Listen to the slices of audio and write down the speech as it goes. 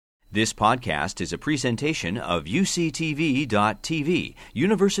This podcast is a presentation of UCTV.tv,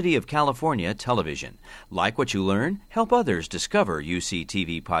 University of California Television. Like what you learn? Help others discover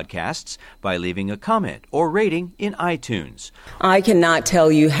UCTV podcasts by leaving a comment or rating in iTunes. I cannot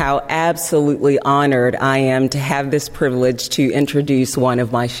tell you how absolutely honored I am to have this privilege to introduce one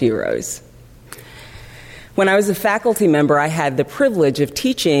of my sheroes. When I was a faculty member, I had the privilege of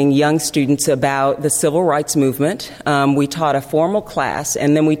teaching young students about the civil rights movement. We taught a formal class,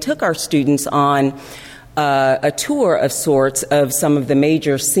 and then we took our students on a tour of sorts of some of the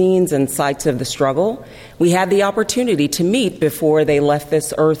major scenes and sites of the struggle. We had the opportunity to meet, before they left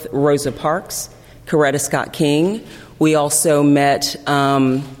this earth, Rosa Parks, Coretta Scott King. We also met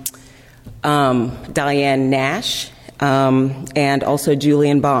Diane Nash and also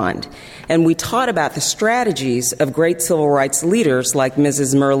Julian Bond. And we taught about the strategies of great civil rights leaders like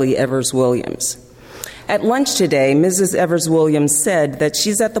Mrs. Myrlie Evers Williams. At lunch today, Mrs. Evers Williams said that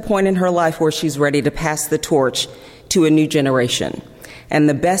she's at the point in her life where she's ready to pass the torch to a new generation. And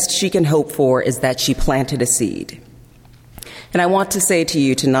the best she can hope for is that she planted a seed. And I want to say to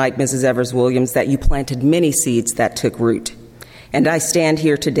you tonight, Mrs. Evers Williams, that you planted many seeds that took root. And I stand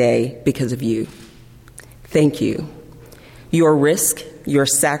here today because of you. Thank you. Your risk, your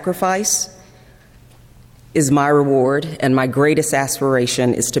sacrifice is my reward, and my greatest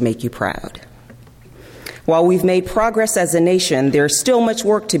aspiration is to make you proud. While we've made progress as a nation, there's still much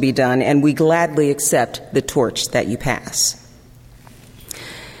work to be done, and we gladly accept the torch that you pass.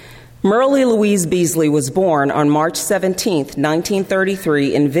 Myrlie Louise Beasley was born on March 17,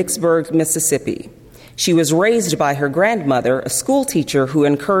 1933, in Vicksburg, Mississippi. She was raised by her grandmother, a school teacher who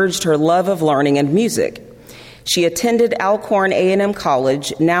encouraged her love of learning and music. She attended Alcorn A&M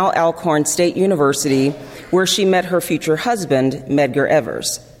College, now Alcorn State University, where she met her future husband, Medgar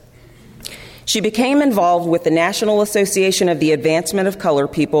Evers. She became involved with the National Association of the Advancement of Colored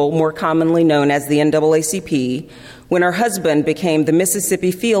People, more commonly known as the NAACP, when her husband became the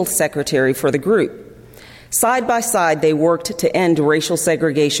Mississippi Field Secretary for the group. Side by side, they worked to end racial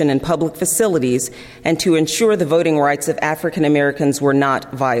segregation in public facilities and to ensure the voting rights of African Americans were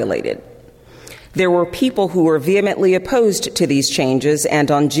not violated. There were people who were vehemently opposed to these changes, and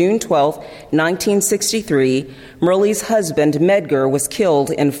on June 12, 1963, Myrlie's husband, Medgar, was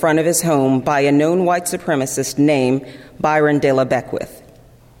killed in front of his home by a known white supremacist named Byron De La Beckwith.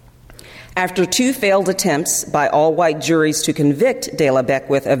 After two failed attempts by all-white juries to convict De La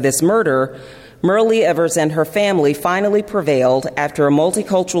Beckwith of this murder, Myrlie Evers and her family finally prevailed after a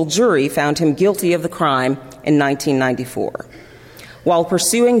multicultural jury found him guilty of the crime in 1994. While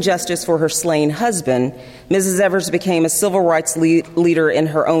pursuing justice for her slain husband, Mrs. Evers became a civil rights leader in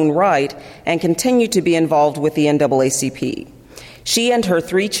her own right and continued to be involved with the NAACP. She and her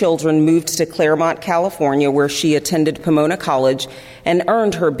 3 children moved to Claremont, California, where she attended Pomona College and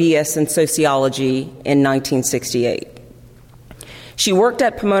earned her BS in sociology in 1968. She worked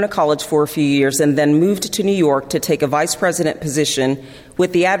at Pomona College for a few years and then moved to New York to take a vice president position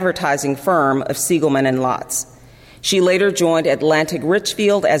with the advertising firm of Siegelman and Lotz. She later joined Atlantic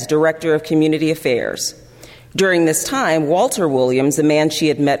Richfield as Director of Community Affairs. During this time, Walter Williams, a man she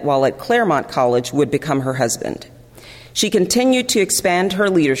had met while at Claremont College, would become her husband. She continued to expand her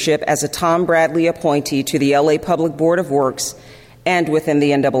leadership as a Tom Bradley appointee to the LA Public Board of Works and within the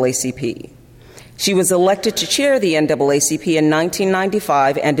NAACP. She was elected to chair the NAACP in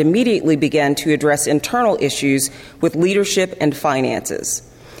 1995 and immediately began to address internal issues with leadership and finances.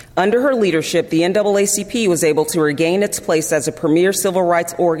 Under her leadership, the NAACP was able to regain its place as a premier civil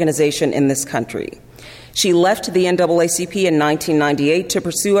rights organization in this country. She left the NAACP in 1998 to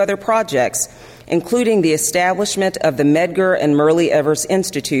pursue other projects, including the establishment of the Medgar and Myrlie Evers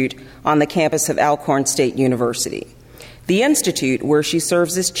Institute on the campus of Alcorn State University. The Institute, where she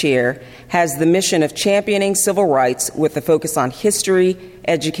serves as chair, has the mission of championing civil rights with a focus on history,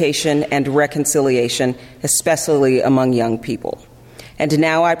 education, and reconciliation, especially among young people. And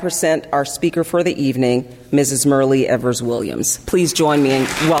now I present our speaker for the evening, Mrs. Myrlie Evers Williams. Please join me in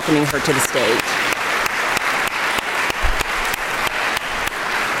welcoming her to the stage.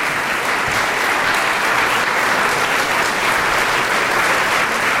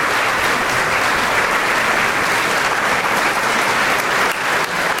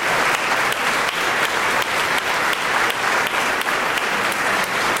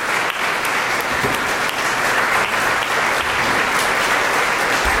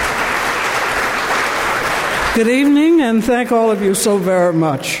 Good evening, and thank all of you so very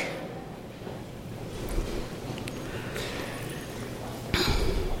much.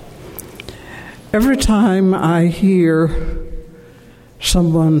 Every time I hear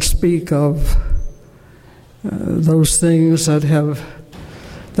someone speak of those things that have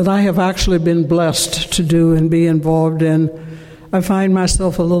that I have actually been blessed to do and be involved in, I find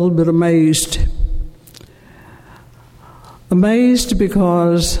myself a little bit amazed. Amazed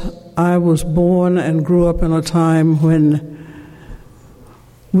because I was born and grew up in a time when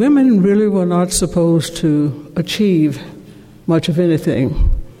women really were not supposed to achieve much of anything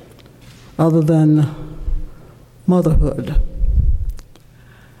other than motherhood.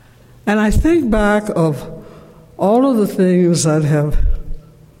 And I think back of all of the things that have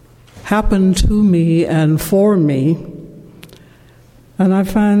happened to me and for me, and I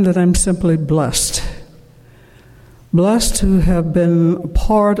find that I'm simply blessed. Blessed to have been a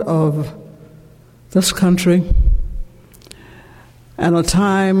part of this country and a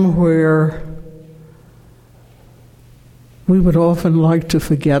time where we would often like to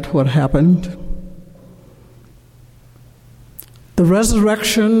forget what happened. The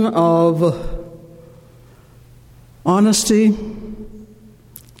resurrection of honesty,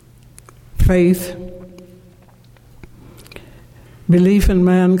 faith, belief in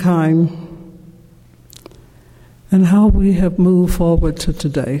mankind, and how we have moved forward to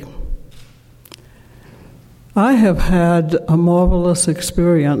today. I have had a marvelous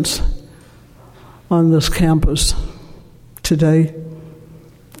experience on this campus today.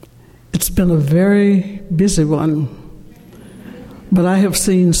 It's been a very busy one, but I have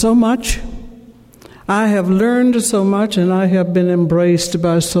seen so much, I have learned so much, and I have been embraced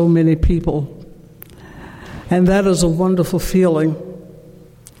by so many people. And that is a wonderful feeling.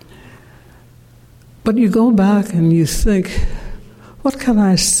 But you go back and you think, what can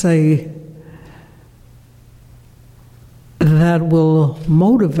I say that will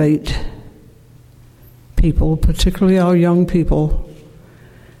motivate people, particularly our young people,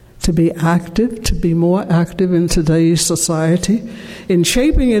 to be active, to be more active in today's society, in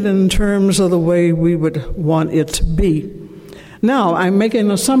shaping it in terms of the way we would want it to be. Now, I'm making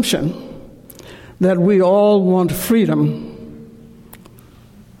an assumption that we all want freedom,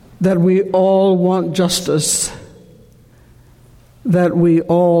 that we all want justice, that we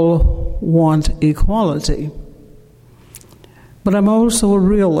all want equality. But I'm also a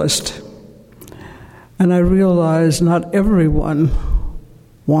realist, and I realize not everyone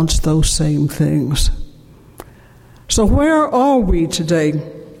wants those same things. So where are we today?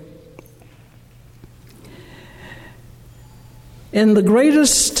 In the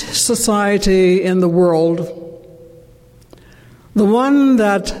greatest society in the world, the one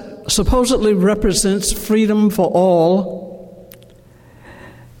that supposedly represents freedom for all,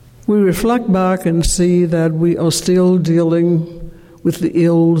 we reflect back and see that we are still dealing with the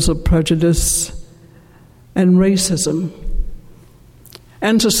ills of prejudice and racism.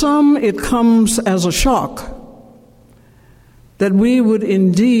 And to some, it comes as a shock that we would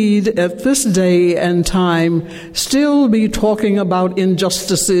indeed, at this day and time, still be talking about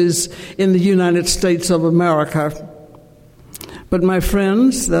injustices in the United States of America. But my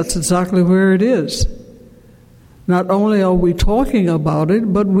friends, that's exactly where it is. Not only are we talking about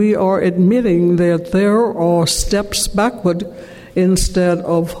it, but we are admitting that there are steps backward instead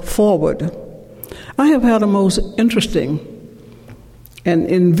of forward. I have had a most interesting and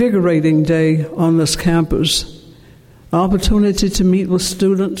invigorating day on this campus. Opportunity to meet with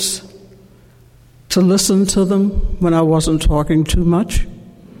students, to listen to them when I wasn't talking too much,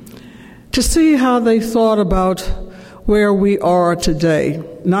 to see how they thought about where we are today,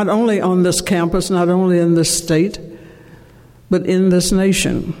 not only on this campus, not only in this state, but in this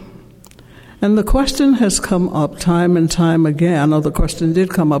nation. And the question has come up time and time again, or the question did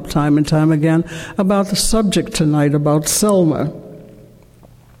come up time and time again, about the subject tonight, about Selma.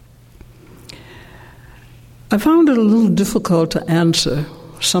 I found it a little difficult to answer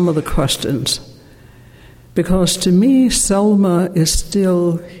some of the questions, because to me, Selma is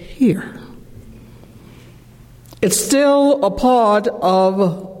still here. It's still a part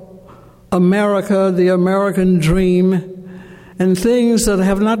of America, the American dream, and things that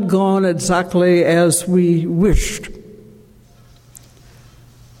have not gone exactly as we wished.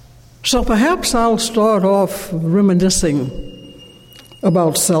 So perhaps I'll start off reminiscing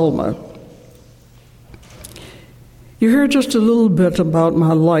about Selma. You heard just a little bit about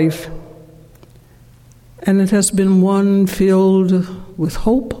my life, and it has been one filled with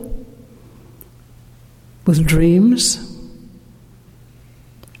hope, with dreams,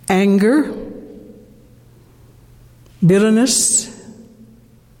 anger, bitterness,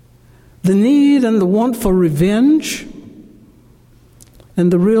 the need and the want for revenge,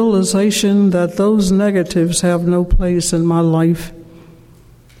 and the realization that those negatives have no place in my life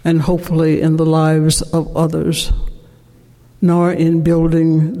and hopefully in the lives of others, nor in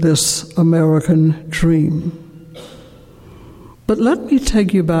building this American dream. But let me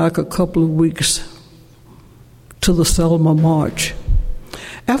take you back a couple of weeks to the Selma March.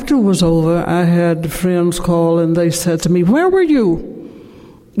 After it was over, I had friends call and they said to me, "Where were you?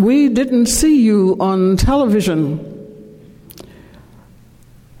 We didn't see you on television.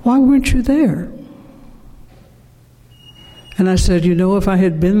 Why weren't you there?" And I said, if I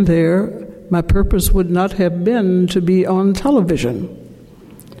had been there, my purpose would not have been to be on television.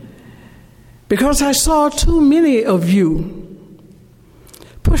 Because I saw too many of you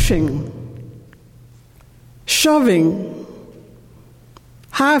pushing, shoving,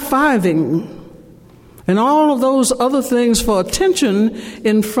 high-fiving, and all of those other things for attention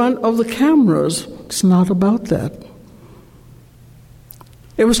in front of the cameras. It's not about that.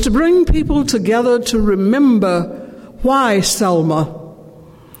 It was to bring people together to remember why Selma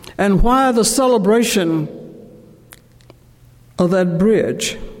and why the celebration of that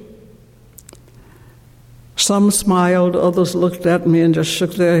bridge. Some smiled, others looked at me and just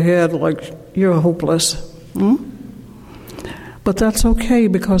shook their head like, "You're hopeless." But that's okay,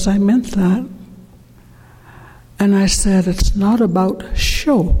 because I meant that. And I said, it's not about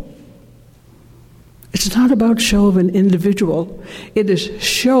show. It's not about show of an individual. It is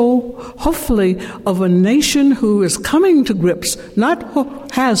show, hopefully, of a nation who is coming to grips, not who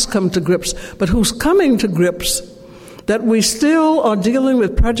has come to grips, but who's coming to grips that we still are dealing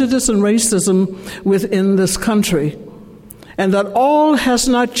with prejudice and racism within this country, and that all has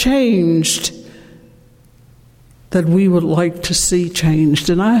not changed that we would like to see changed.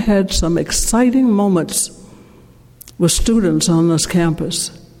 And I had some exciting moments with students on this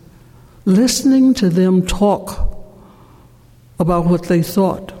campus, listening to them talk about what they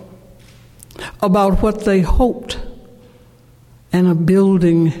thought, about what they hoped, and of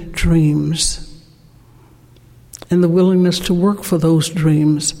building dreams, and the willingness to work for those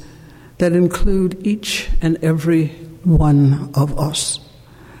dreams that include each and every one of us.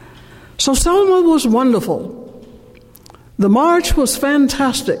 So Selma was wonderful. The march was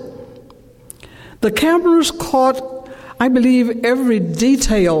fantastic. The cameras caught, I believe, every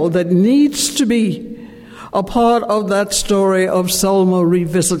detail that needs to be a part of that story of Selma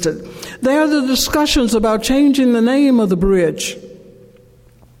Revisited. There are the discussions about changing the name of the bridge.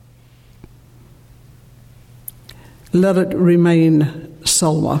 Let it remain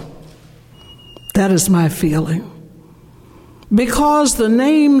Selma. That is my feeling. Because the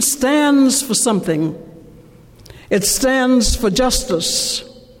name stands for something. It stands for justice.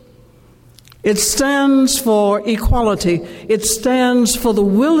 It stands for equality. It stands for the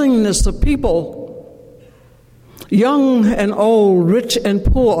willingness of people, young and old, rich and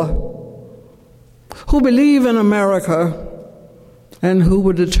poor, who believe in America and who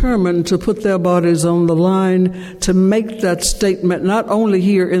were determined to put their bodies on the line to make that statement, not only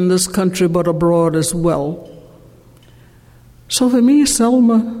here in this country, but abroad as well. So for me,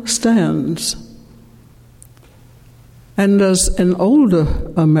 Selma stands. And as an older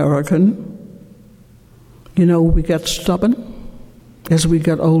American, we get stubborn as we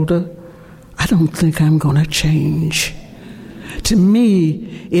get older. I don't think I'm going to change. To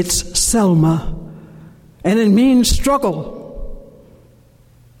me, it's Selma, and it means struggle.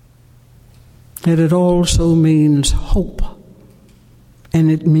 And it also means hope,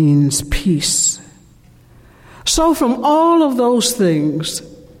 and it means peace. So from all of those things,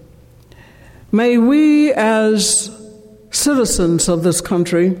 may we as citizens of this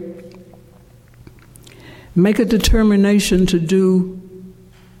country make a determination to do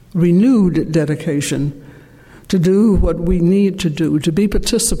renewed dedication, to do what we need to do, to be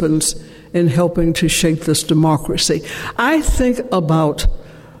participants in helping to shape this democracy. I think about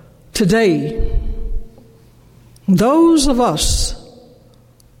today, those of us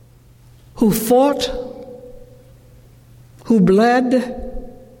who fought, who bled,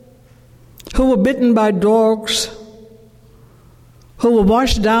 who were bitten by dogs, who were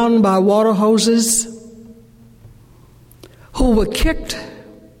washed down by water hoses, who were kicked,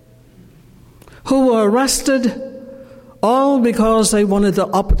 who were arrested, all because they wanted the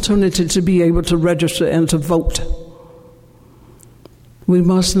opportunity to be able to register and to vote. We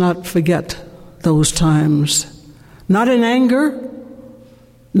must not forget those times, not in anger,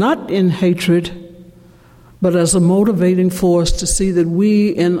 not in hatred, but as a motivating force to see that we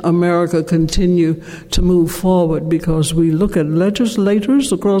in America continue to move forward, because we look at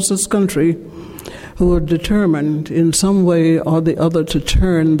legislators across this country who are determined in some way or the other to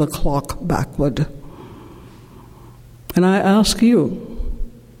turn the clock backward. And I ask you,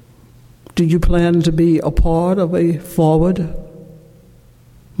 do you plan to be a part of a forward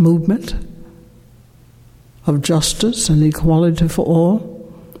movement of justice and equality for all?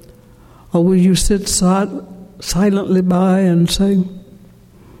 Or will you sit silently by and say,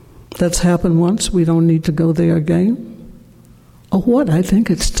 that's happened once, we don't need to go there again? Or what? I think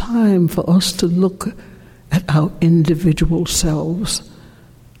it's time for us to look at our individual selves,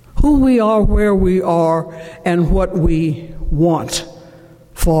 who we are, where we are, and what we want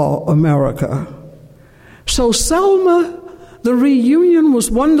for America. So Selma, the reunion was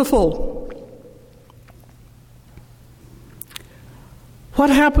wonderful. What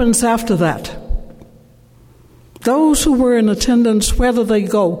happens after that? Those who were in attendance, where do they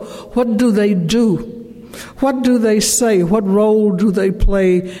go? What do they do? What do they say? What role do they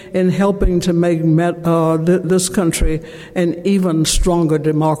play in helping to make this country an even stronger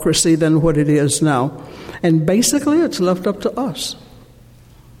democracy than what it is now? And basically, it's left up to us.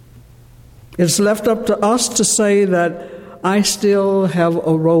 It's left up to us to say that I still have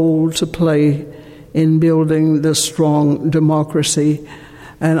a role to play in building this strong democracy,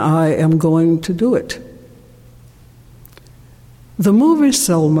 and I am going to do it. The movie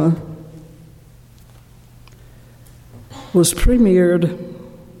Selma was premiered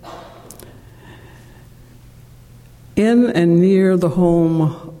in and near the home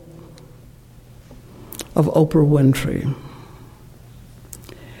of Oprah Winfrey.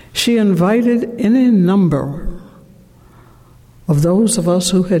 She invited any number of those of us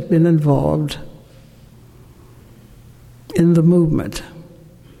who had been involved in the movement.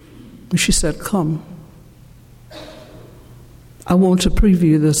 She said, come. I want to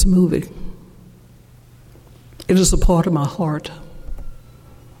preview this movie. It is a part of my heart.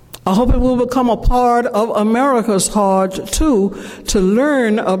 I hope it will become a part of America's heart, too, to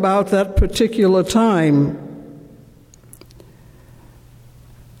learn about that particular time.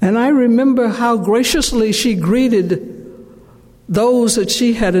 And I remember how graciously she greeted those that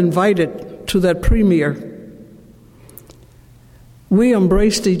she had invited to that premiere. We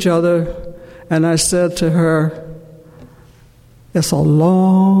embraced each other, and I said to her, it's a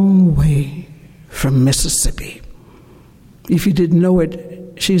long way from Mississippi. If you didn't know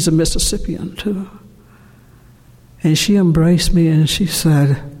it, she's a Mississippian too. And she embraced me and she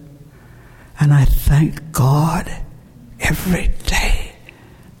said, and I thank God every day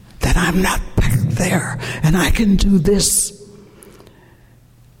that I'm not back there and I can do this.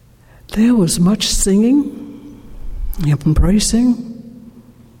 There was much singing, embracing.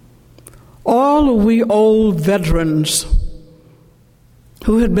 All of we old veterans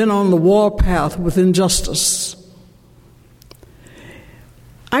who had been on the warpath with injustice.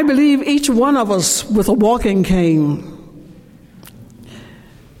 I believe each one of us with a walking cane,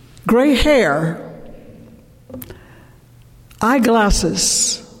 gray hair,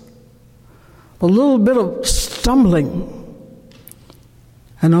 eyeglasses, a little bit of stumbling,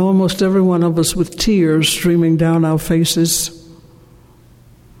 and almost every one of us with tears streaming down our faces.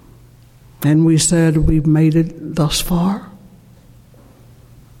 And we said, we've made it thus far.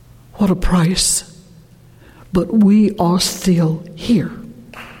 What a price. But we are still here.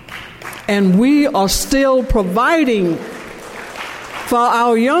 And we are still providing for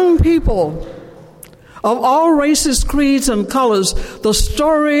our young people of all races, creeds, and colors the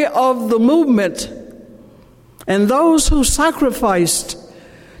story of the movement and those who sacrificed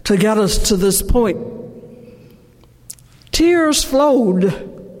to get us to this point. Tears flowed.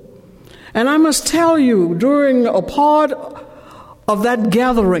 And I must tell you, during a part of that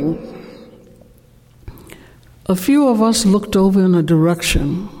gathering, a few of us looked over in a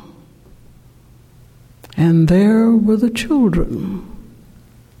direction, and there were the children,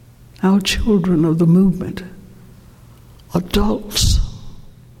 our children of the movement, adults,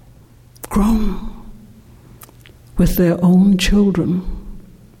 grown, with their own children.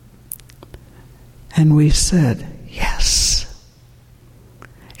 And we said, yes,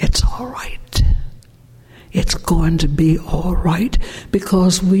 it's all right. It's going to be all right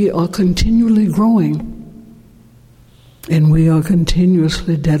because we are continually growing and we are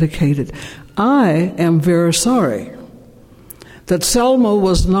continuously dedicated. I am very sorry that Selma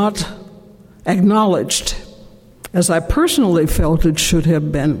was not acknowledged as I personally felt it should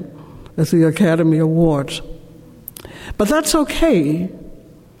have been at the Academy Awards. But that's okay,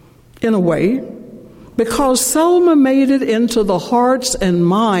 in a way, because Selma made it into the hearts and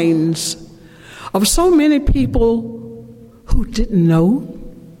minds of so many people who didn't know,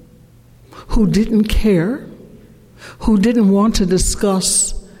 who didn't care, who didn't want to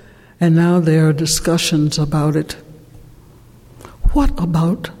discuss, and now there are discussions about it. What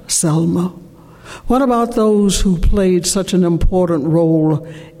about Selma? What about those who played such an important role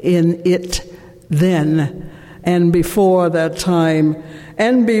in it then and before that time?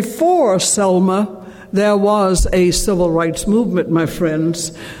 And before Selma, there was a civil rights movement, my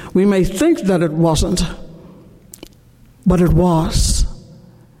friends. We may think that it wasn't, but it was.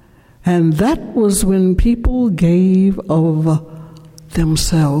 And that was when people gave of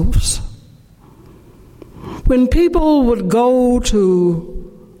themselves. When people would go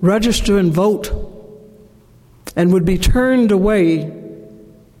to register and vote and would be turned away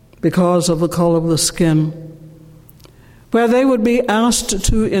because of the color of the skin, where they would be asked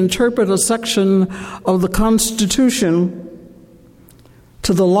to interpret a section of the Constitution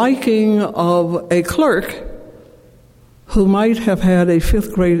to the liking of a clerk who might have had a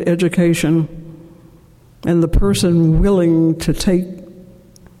 5th grade education, and the person willing to take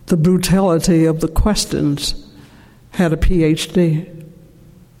the brutality of the questions had a PhD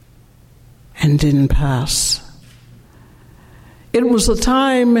and didn't pass. It was a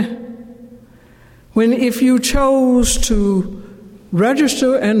time when if you chose to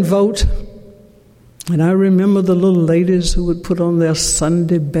register and vote, and I remember the little ladies who would put on their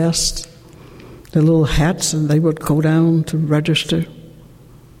Sunday best, their little hats, and they would go down to register.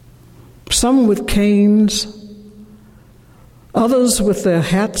 Some with canes, others with their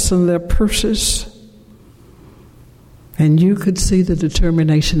hats and their purses. And you could see the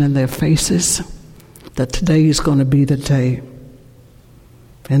determination in their faces that today is going to be the day.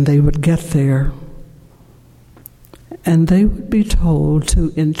 And they would get there, and they would be told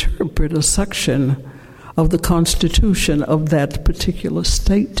to interpret a section of the Constitution of that particular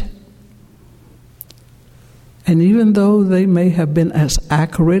state. And even though they may have been as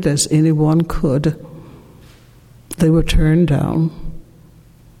accurate as anyone could, they were turned down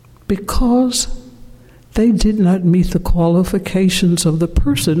because they did not meet the qualifications of the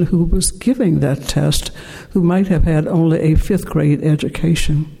person who was giving that test, who might have had only a 5th grade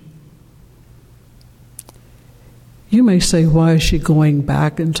education. You may say, why is she going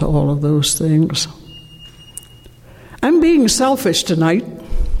back into all of those things? I'm being selfish tonight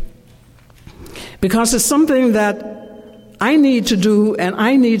because it's something that I need to do and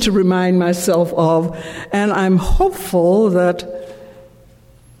I need to remind myself of, and I'm hopeful that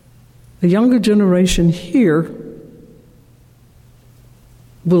the younger generation here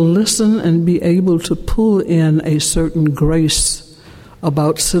will listen and be able to pull in a certain grace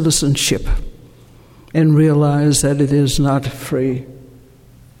about citizenship and realize that it is not free.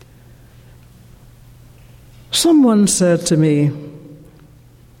 Someone said to me,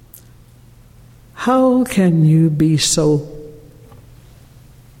 how can you be so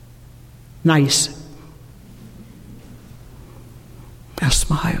nice? I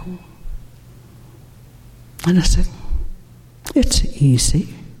smiled. And I said, it's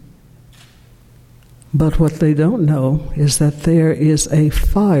easy. But what they don't know is that there is a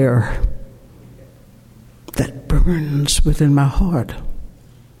fire that burns within my heart,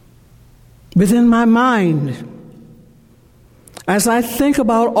 within my mind. As I think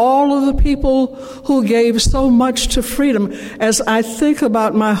about all of the people who gave so much to freedom, as I think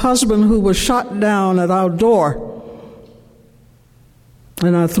about my husband who was shot down at our door,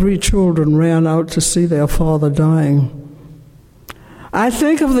 and our 3 children ran out to see their father dying. I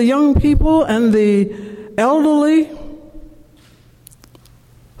think of the young people and the elderly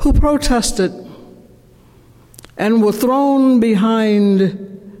who protested and were thrown behind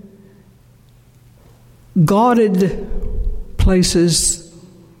guarded places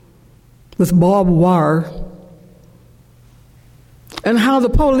with barbed wire, and how the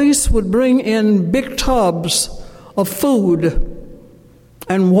police would bring in big tubs of food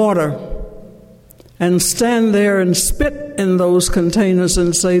and water and stand there and spit in those containers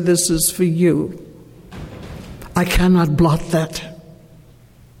and say, this is for you. I cannot blot that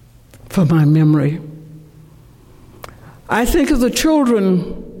from my memory. I think of the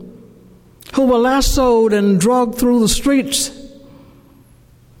children who were lassoed and dragged through the streets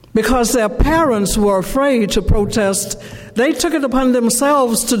because their parents were afraid to protest. They took it upon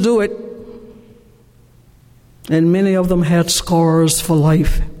themselves to do it. And many of them had scars for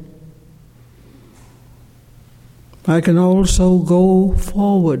life. I can also go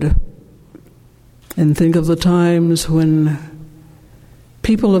forward and think of the times when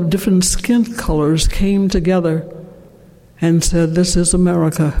people of different skin colors came together and said, this is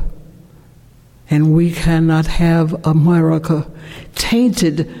America, and we cannot have America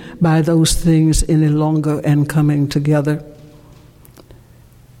tainted by those things any longer and coming together.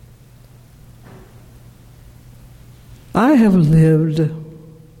 I have lived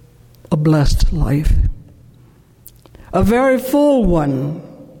a blessed life, a very full one,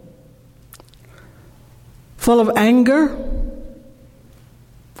 full of anger,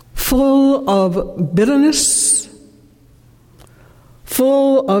 full of bitterness,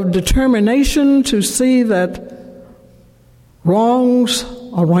 full of determination to see that wrongs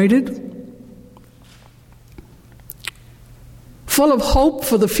are righted. full of hope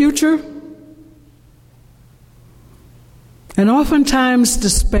for the future, and oftentimes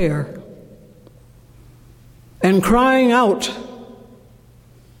despair, and crying out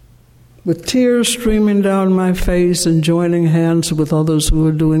with tears streaming down my face and joining hands with others who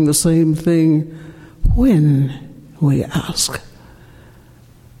are doing the same thing. When, we ask,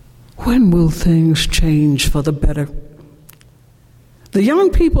 when will things change for the better? The young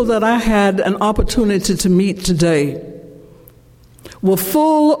people that I had an opportunity to meet today were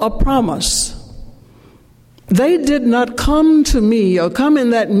full of promise. They did not come to me or come in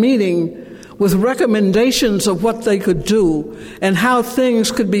that meeting with recommendations of what they could do and how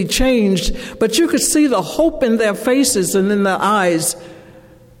things could be changed, but you could see the hope in their faces and in their eyes.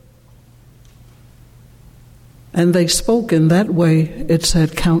 And they spoke in that way. It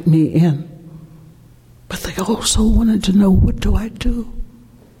said, "Count me in." But they also wanted to know, what do I do?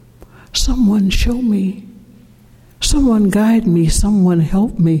 Someone show me. Someone guide me. Someone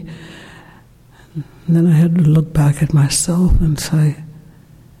help me. And then I had to look back at myself and say,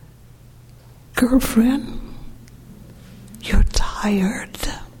 girlfriend, you're tired.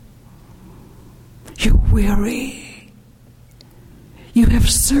 You're weary. You have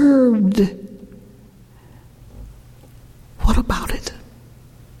served. What about it?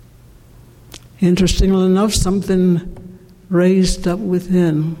 Interestingly enough, something raised up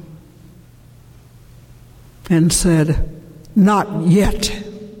within and said, not yet.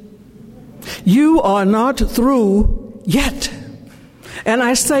 You are not through yet. And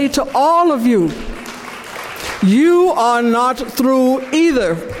I say to all of you, you are not through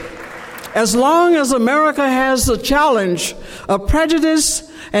either. As long as America has the challenge of prejudice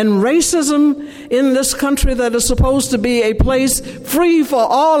and racism in this country that is supposed to be a place free for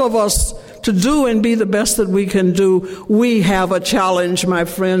all of us to do and be the best that we can do, we have a challenge, my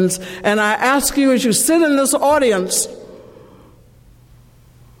friends. And I ask you, as you sit in this audience,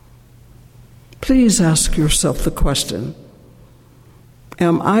 please ask yourself the question,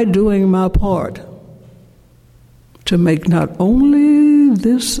 am I doing my part to make not only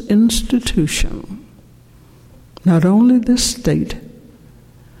this institution, not only this state,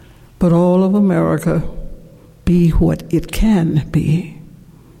 but all of America be what it can be?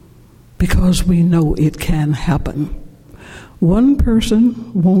 Because we know it can happen. One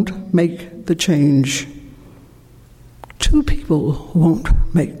person won't make the change. Two people won't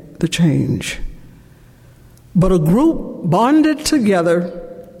make the change. But a group bonded together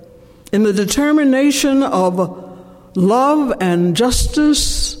in the determination of love and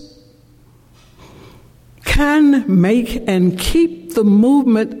justice can make and keep the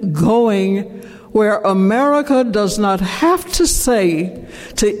movement going, where America does not have to say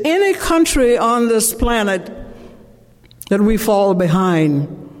to any country on this planet that we fall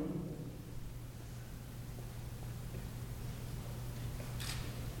behind.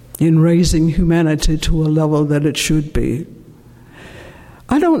 In raising humanity to a level that it should be.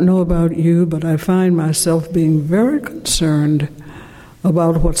 I don't know about you, but I find myself being very concerned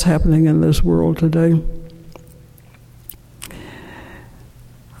about what's happening in this world today.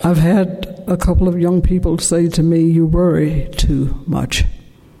 I've had a couple of young people say to me, you worry too much.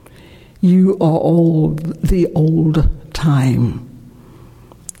 You are old, the old time.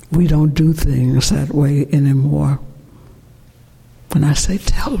 We don't do things that way anymore. And I say,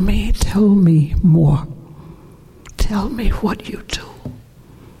 tell me more. Tell me what you do.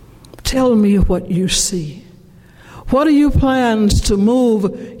 Tell me what you see. What are your plans to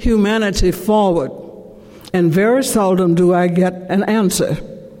move humanity forward? And very seldom do I get an answer.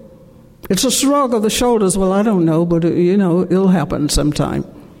 It's a shrug of the shoulders. Well, I don't know, but it'll happen sometime.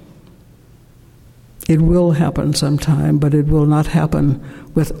 It will happen sometime, but it will not happen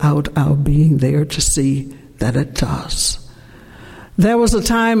without our being there to see that it does. There was a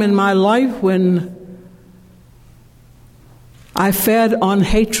time in my life when I fed on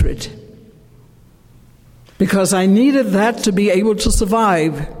hatred because I needed that to be able to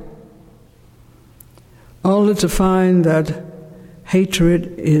survive, only to find that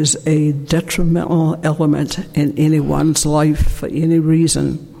hatred is a detrimental element in anyone's life for any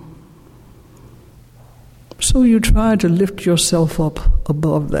reason. So you try to lift yourself up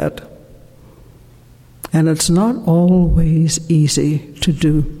above that. And it's not always easy to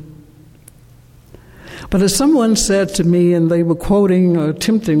do. But as someone said to me, and they were quoting or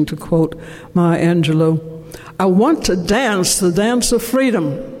attempting to quote Maya Angelou, I want to dance the dance of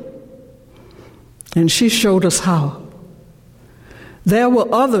freedom. And she showed us how. There were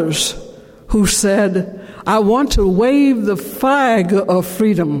others who said, I want to wave the flag of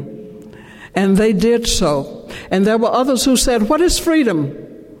freedom. And they did so. And there were others who said, what is freedom?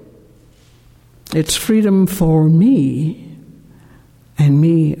 It's freedom for me and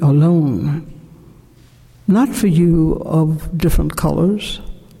me alone. Not for you of different colors,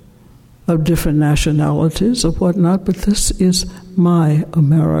 of different nationalities, of whatnot, but this is my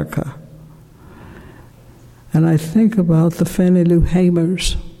America. And I think about the Fannie Lou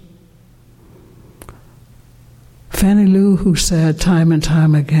Hamers. Fannie Lou, who said time and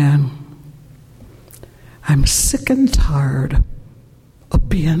time again, I'm sick and tired of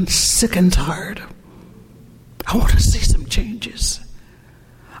being sick and tired. I want to see some changes.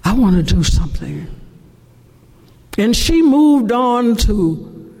 I want to do something. And she moved on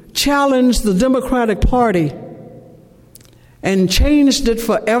to challenge the Democratic Party and changed it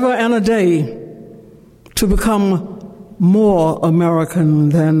forever and a day to become more American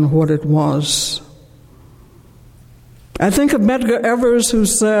than what it was. I think of Medgar Evers, who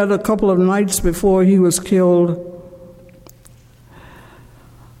said a couple of nights before he was killed,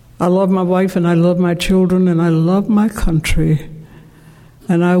 I love my wife and I love my children and I love my country,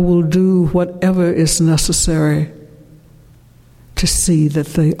 and I will do whatever is necessary to see that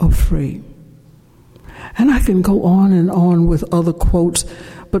they are free. And I can go on and on with other quotes,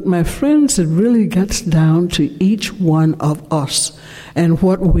 but my friends, it really gets down to each one of us and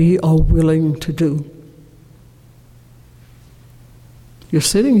what we are willing to do. You're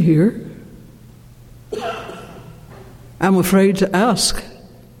sitting here. I'm afraid to ask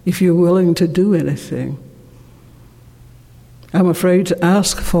if you're willing to do anything. I'm afraid to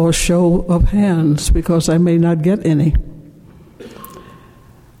ask for a show of hands because I may not get any.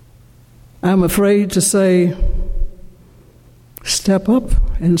 I'm afraid to say, step up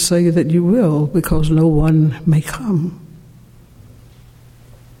and say that you will, because no one may come.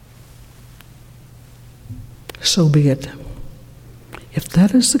 So be it. If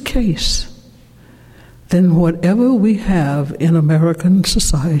that is the case, then whatever we have in American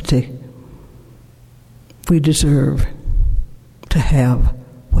society, we deserve to have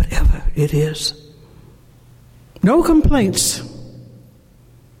whatever it is. No complaints.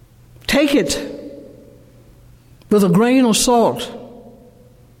 Take it with a grain of salt,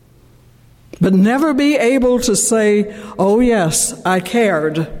 but never be able to say, oh yes, I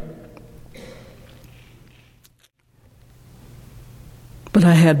cared, but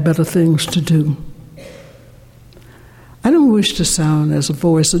I had better things to do. I don't wish to sound as a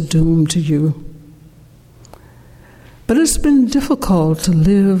voice of doom to you, but it's been difficult to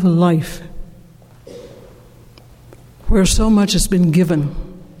live a life where so much has been given.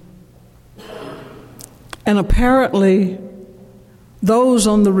 And apparently, those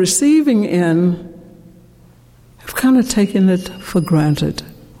on the receiving end have kind of taken it for granted.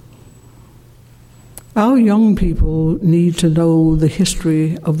 Our young people need to know the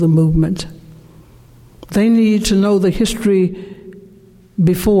history of the movement. They need to know the history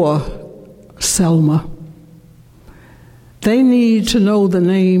before Selma. They need to know the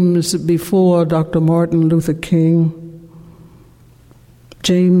names before Dr. Martin Luther King,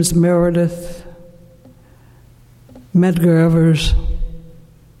 James Meredith, Medgar Evers,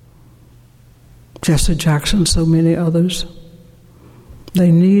 Jesse Jackson, so many others.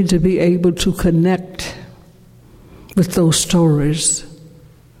 They need to be able to connect with those stories,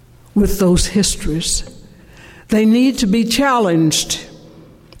 with those histories. They need to be challenged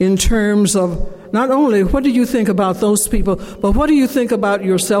in terms of not only what do you think about those people, but what do you think about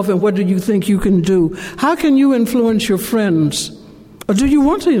yourself and what do you think you can do? How can you influence your friends? Or do you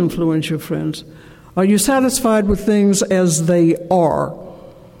want to influence your friends? Are you satisfied with things as they are?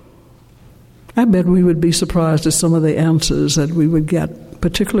 I bet we would be surprised at some of the answers that we would get,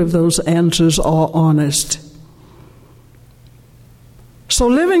 particularly if those answers are honest. So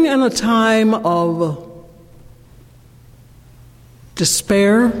living in a time of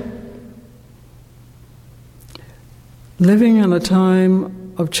despair, living in a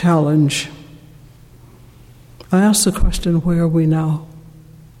time of challenge, I ask the question, where are we now?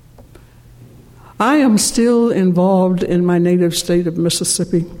 I am still involved in my native state of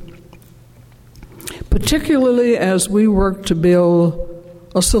Mississippi, particularly as we work to build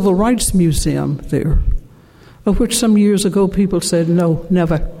a civil rights museum there, of which some years ago people said, no,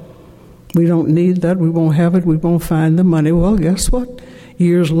 never. We don't need that, we won't have it, we won't find the money. Well, guess what?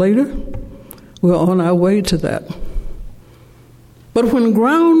 Years later, we're on our way to that. But when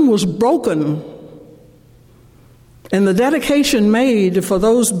ground was broken and the dedication made for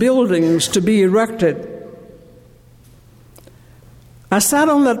those buildings to be erected, I sat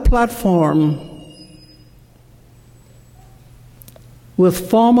on that platform with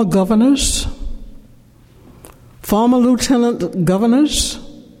former governors, former lieutenant governors,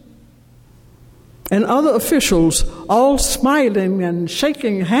 and other officials, all smiling and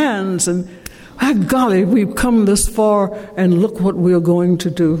shaking hands and, My golly, we've come this far, and look what we're going to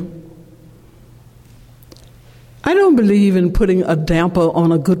do. I don't believe in putting a damper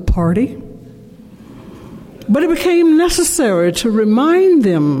on a good party, but it became necessary to remind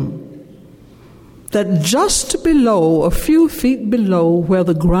them that just below, a few feet below where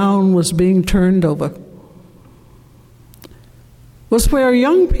the ground was being turned over, was where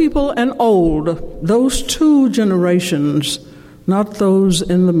young people and old, those two generations, not those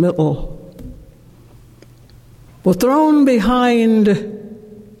in the middle, were thrown behind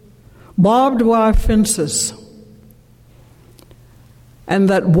barbed wire fences, and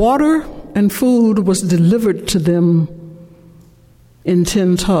that water and food was delivered to them in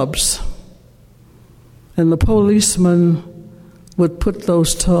tin tubs. And the policeman would put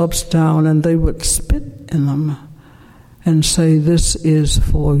those tubs down, and they would spit in them and say, "This is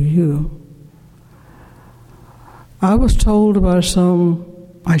for you." I was told by some,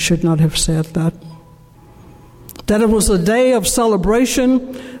 I should not have said that it was a day of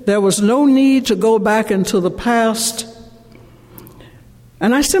celebration. There was no need to go back into the past.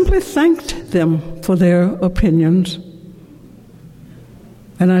 And I simply thanked them for their opinions.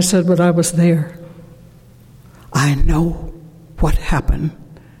 And I said, but I was there. I know what happened,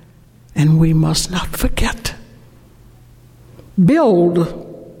 and we must not forget. Build,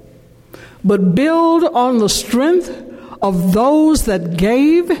 but build on the strength of those that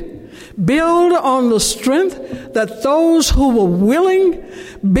gave. Build on the strength that those who were willing.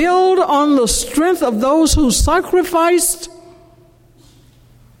 Build on the strength of those who sacrificed.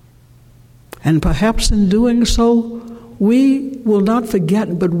 And perhaps in doing so, we will not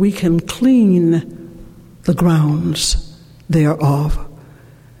forget, but we can clean the grounds thereof.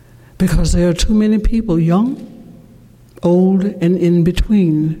 Because there are too many people, young, old, and in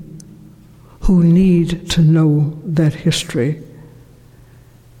between, who need to know that history.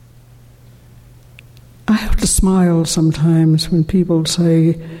 I have to smile sometimes when people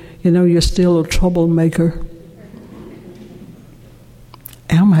say, you're still a troublemaker.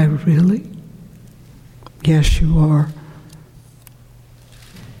 Am I really? Yes, you are.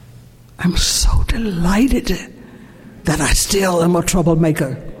 I'm so delighted that I still am a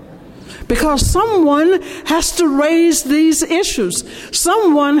troublemaker. Because someone has to raise these issues.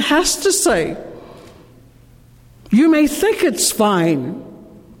 Someone has to say, you may think it's fine.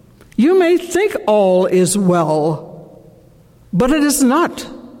 You may think all is well, but it is not.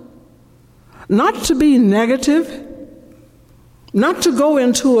 Not to be negative, not to go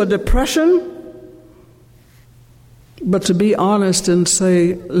into a depression, but to be honest and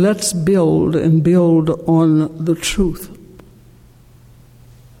say, let's build and build on the truth.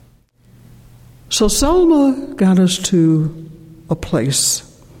 So Selma got us to a place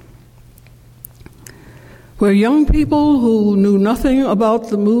where young people who knew nothing about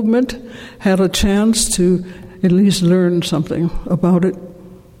the movement had a chance to at least learn something about it.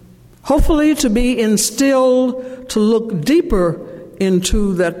 Hopefully to be instilled to look deeper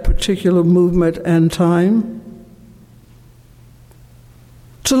into that particular movement and time.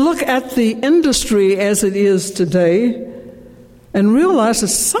 To look at the industry as it is today and realize that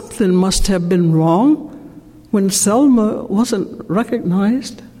something must have been wrong when Selma wasn't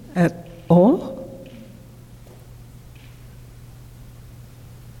recognized at all.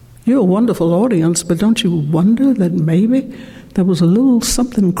 You're a wonderful audience, but don't you wonder that maybe there was a little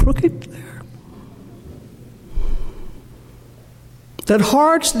something crooked there? That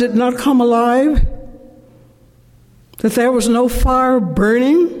hearts did not come alive? That there was no fire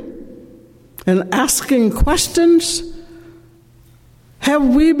burning and asking questions? Have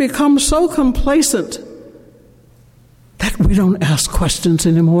we become so complacent that we don't ask questions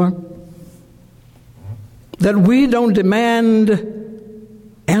anymore? That we don't demand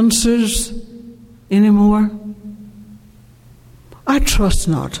answers anymore? I trust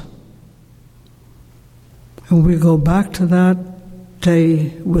not. And we go back to that day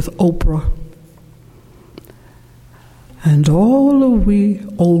with Oprah. And all of we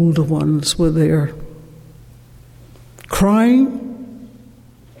older ones were there, crying,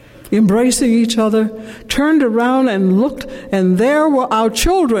 embracing each other, turned around and looked, and there were our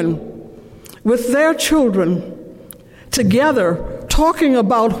children with their children together, talking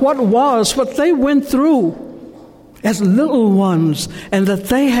about what they went through as little ones, and that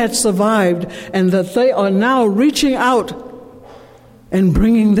they had survived, and that they are now reaching out and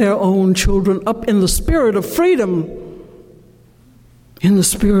bringing their own children up in the spirit of freedom, in the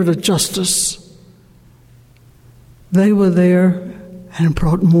spirit of justice. They were there and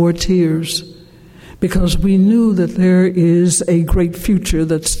brought more tears because we knew that there is a great future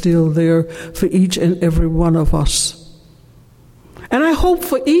that's still there for each and every one of us. And I hope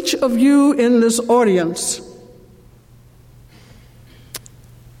for each of you in this audience,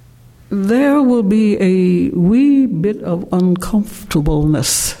 there will be a wee bit of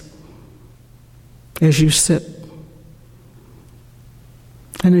uncomfortableness as you sit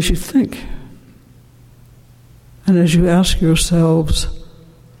and as you think and as you ask yourselves,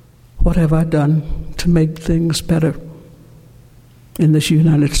 what have I done to make things better in this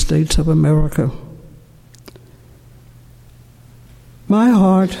United States of America? My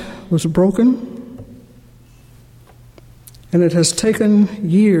heart was broken, and it has taken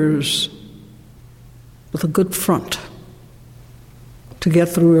years with a good front to get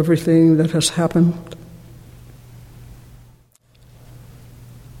through everything that has happened.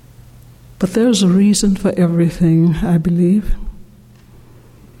 But there's a reason for everything, I believe.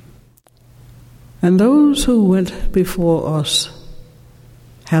 And those who went before us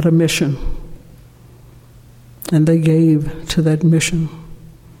had a mission, and they gave to that mission,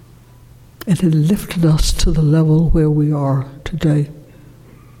 and it lifted us to the level where we are today.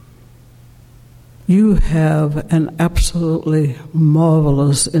 You have an absolutely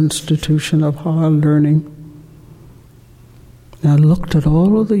marvelous institution of higher learning. And I looked at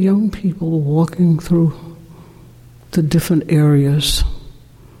all of the young people walking through the different areas,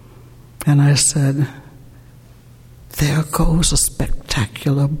 and I said, there goes a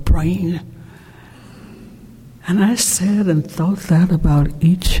spectacular brain. And I said and thought that about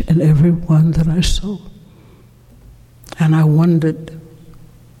each and every one that I saw. And I wondered,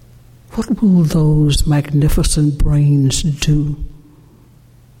 what will those magnificent brains do?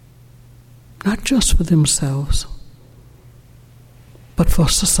 Not just for themselves, but for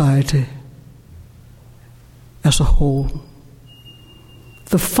society as a whole.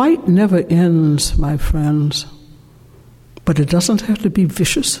 The fight never ends, my friends, but it doesn't have to be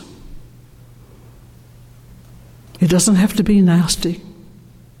vicious. It doesn't have to be nasty.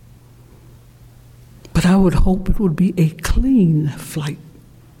 But I would hope it would be a clean fight,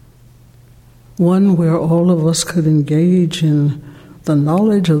 one where all of us could engage in the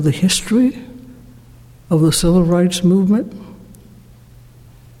knowledge of the history of the civil rights movement,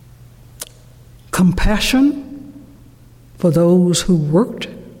 compassion for those who worked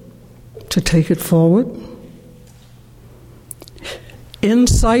to take it forward,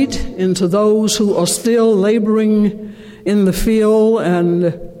 insight into those who are still laboring in the field,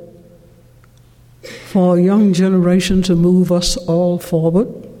 and for a young generation to move us all forward.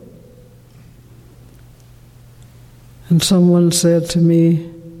 And someone said to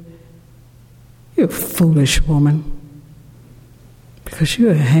me, "You foolish woman, because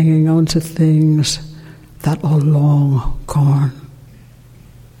you're hanging on to things that are long gone."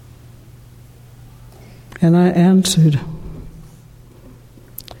 And I answered,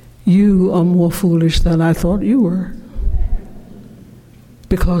 "You are more foolish than I thought you were,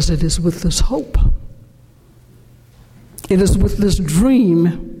 because it is with this hope, it is with this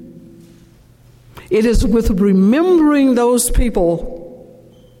dream, it is with remembering those people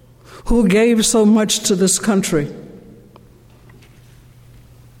who gave so much to this country.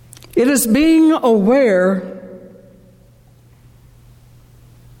 It is being aware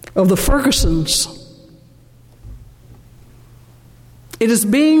of the Fergusons. It is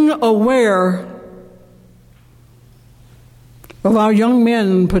being aware of our young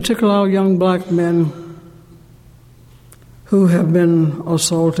men, particularly our young black men, who have been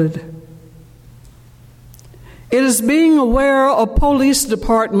assaulted. It is being aware of police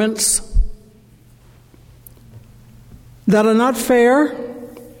departments that are not fair.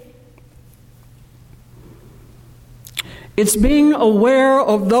 It's being aware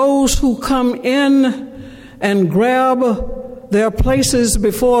of those who come in and grab their places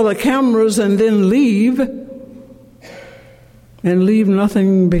before the cameras and then leave, and leave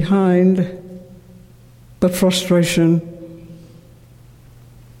nothing behind but frustration.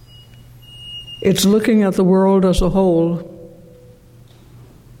 It's looking at the world as a whole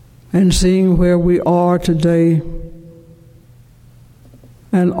and seeing where we are today,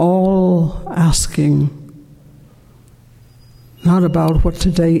 and all asking not about what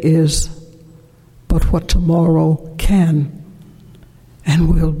today is, but what tomorrow can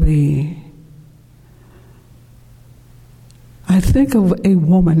and will be. I think of a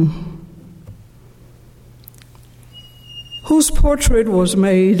woman whose portrait was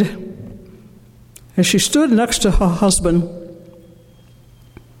made as she stood next to her husband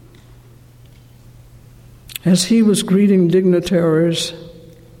as he was greeting dignitaries,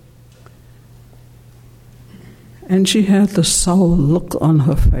 and she had the sour look on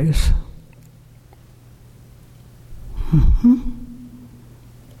her face.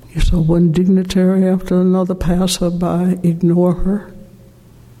 You saw one dignitary after another pass her by, ignore her.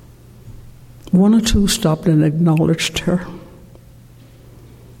 One or two stopped and acknowledged her.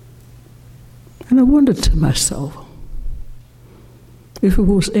 And I wondered to myself, if it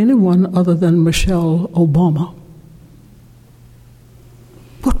was anyone other than Michelle Obama,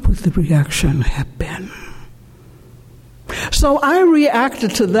 what would the reaction have been? So I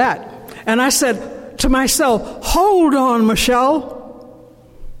reacted to that, and I said to myself, hold on, Michelle.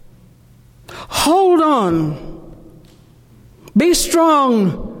 Hold on. Be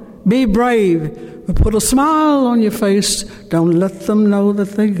strong. Be brave. But put a smile on your face. Don't let them know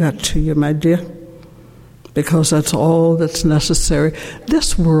that they got to you, my dear, because that's all that's necessary.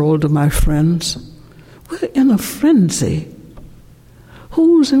 This world, my friends, we're in a frenzy.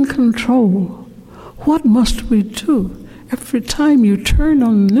 Who's in control? What must we do? Every time you turn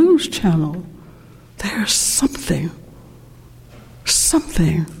on the news channel, there's something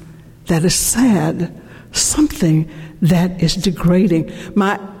that is sad, something that is degrading.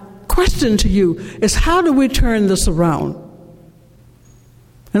 My question to you is, how do we turn this around?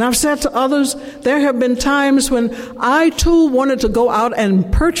 And I've said to others, there have been times when I too wanted to go out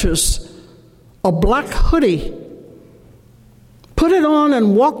and purchase a black hoodie, put it on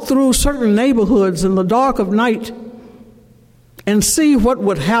and walk through certain neighborhoods in the dark of night and see what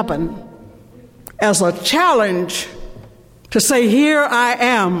would happen, as a challenge to say, here I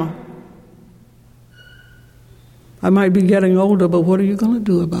am. I might be getting older, but what are you going to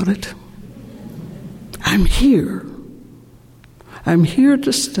do about it? I'm here. I'm here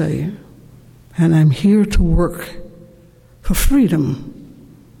to stay, and I'm here to work for freedom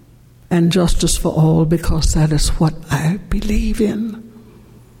and justice for all, because that is what I believe in.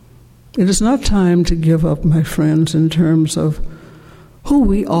 It is not time to give up, my friends, in terms of who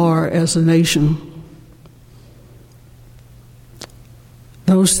we are as a nation.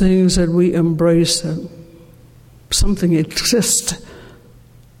 Those things that we embrace, that something exists,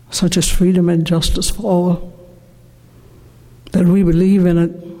 such as freedom and justice for all, that we believe in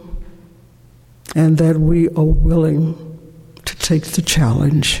it, and that we are willing to take the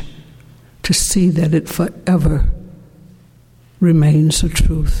challenge to see that it forever remains the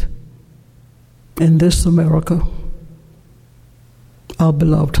truth. In this America, our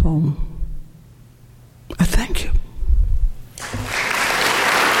beloved home, I thank you.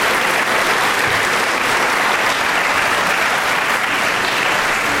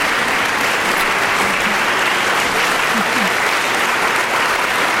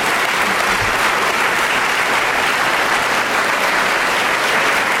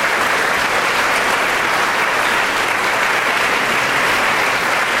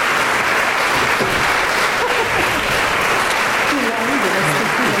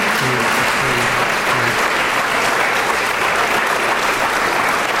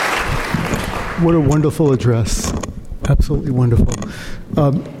 What a wonderful address. Absolutely wonderful.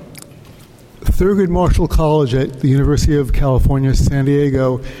 Thurgood Marshall College at the University of California, San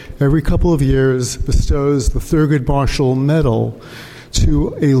Diego, every couple of years bestows the Thurgood Marshall Medal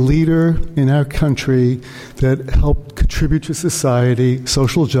to a leader in our country that helped contribute to society,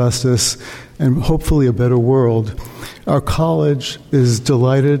 social justice, and hopefully a better world. Our college is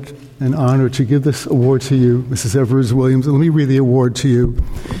delighted and honored to give this award to you, Mrs. Evers-Williams. And let me read the award to you.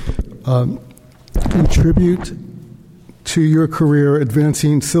 In tribute to your career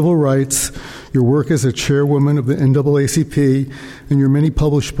advancing civil rights, your work as a chairwoman of the NAACP, and your many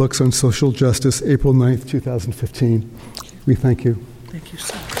published books on social justice, April 9th, 2015. We thank you. Thank you,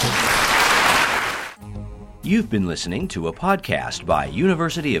 sir. You've been listening to a podcast by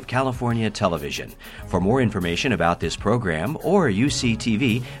University of California Television. For more information about this program or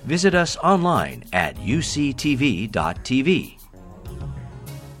UCTV, visit us online at uctv.tv.